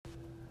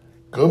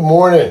Good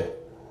morning,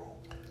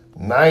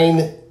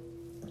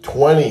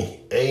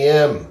 9:20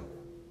 a.m.,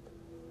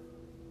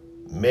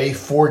 May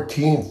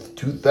 14th,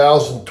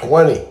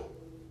 2020.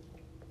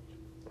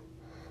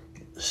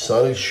 The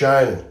sun is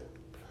shining.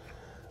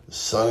 The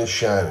sun is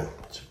shining.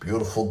 It's a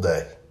beautiful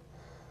day.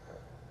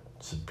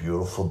 It's a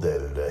beautiful day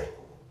today.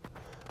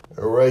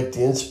 All right,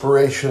 the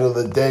inspiration of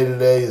the day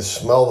today is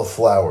smell the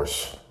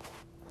flowers.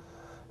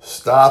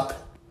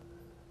 Stop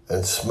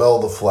and smell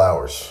the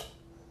flowers.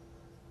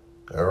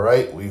 All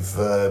right, we've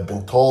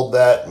been told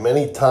that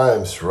many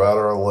times throughout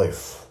our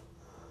life.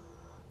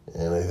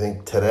 And I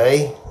think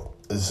today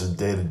is the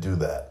day to do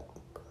that.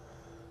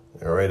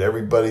 All right,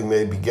 everybody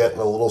may be getting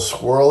a little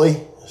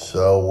squirrely,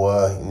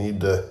 so you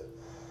need to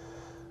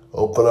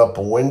open up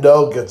a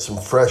window, get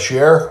some fresh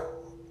air.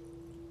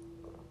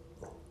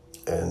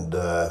 And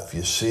if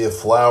you see a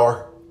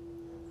flower,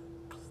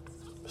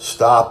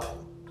 stop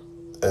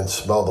and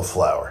smell the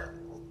flower.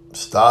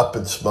 Stop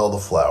and smell the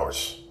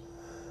flowers.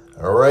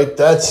 All right,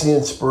 that's the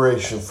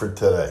inspiration for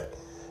today.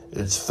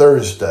 It's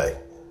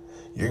Thursday.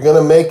 You're going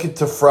to make it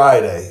to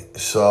Friday,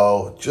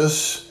 so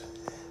just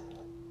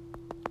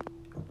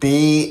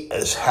be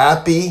as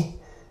happy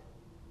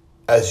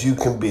as you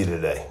can be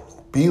today.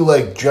 Be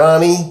like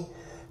Johnny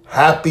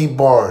Happy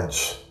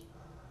Barnes.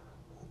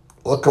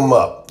 Look him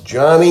up.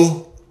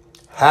 Johnny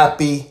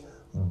Happy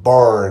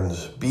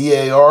Barnes.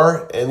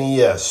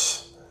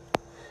 Barnes.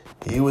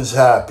 He was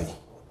happy.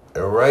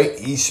 All right,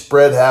 he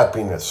spread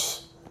happiness.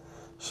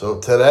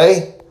 So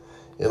today,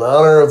 in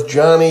honor of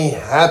Johnny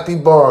Happy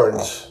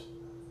Barnes,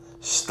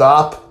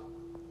 stop.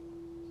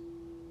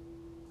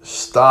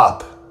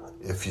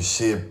 If you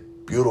see a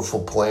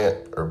beautiful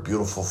plant or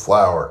beautiful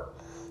flower,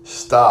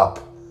 stop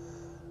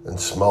and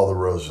smell the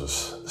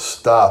roses.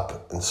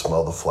 Stop and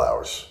smell the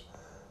flowers.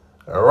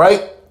 All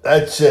right,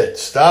 that's it.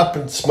 Stop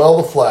and smell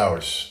the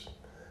flowers.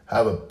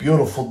 Have a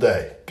beautiful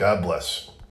day. God bless.